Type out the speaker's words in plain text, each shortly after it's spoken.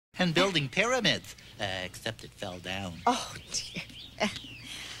and building pyramids. Except it fell down. Oh, dear.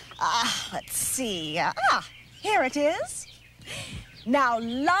 Let's see. Here it is. Now,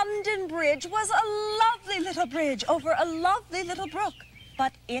 London Bridge was a lovely little bridge over a lovely little brook,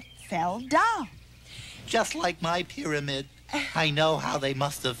 but it fell down. Just like my pyramid. I know how they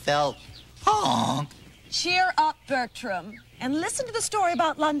must have felt. Honk! Cheer up, Bertram, and listen to the story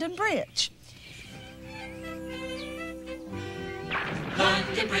about London Bridge.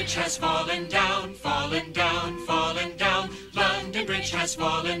 London Bridge has fallen down, fallen down, fallen down. London Bridge has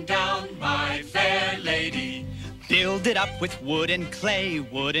fallen down, my fair lady. Build it up with wood and clay,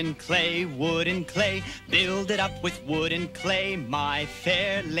 wood and clay, wood and clay. Build it up with wood and clay, my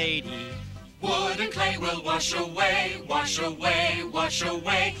fair lady. Wood and clay will wash away, wash away, wash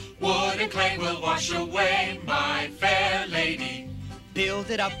away. Wood and clay will wash away, my fair lady. Build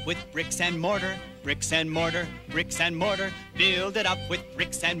it up with bricks and mortar, bricks and mortar, bricks and mortar. Build it up with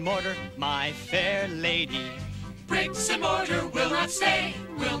bricks and mortar, my fair lady. Bricks and mortar will not stay,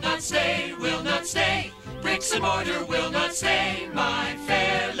 will not stay, will not stay. Bricks and mortar will not stay, my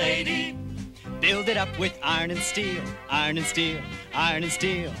fair lady. Build it up with iron and steel, iron and steel, iron and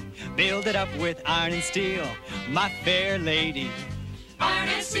steel. Build it up with iron and steel, my fair lady. Iron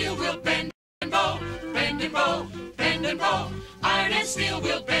and steel will bend and bow, bend and bow, bend and bow. Iron and steel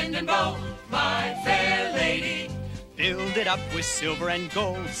will bend and bow, my fair lady. Build it up with silver and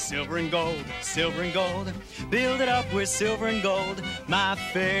gold, silver and gold, silver and gold. Build it up with silver and gold, my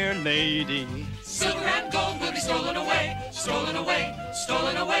fair lady. Silver and gold will be stolen away, stolen away,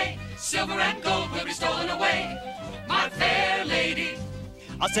 stolen away. Silver and gold will be stolen away, my fair lady.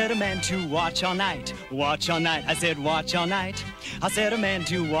 I said a man to watch all night, watch all night. I said watch all night. I said a man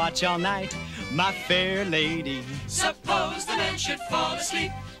to watch all night, my fair lady. Suppose the man should fall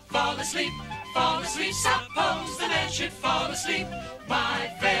asleep, fall asleep, fall asleep. Suppose the man should fall asleep,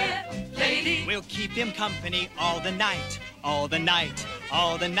 my fair lady. We'll keep him company all the night, all the night,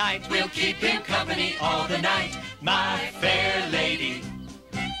 all the night. We'll keep him company all the night, my fair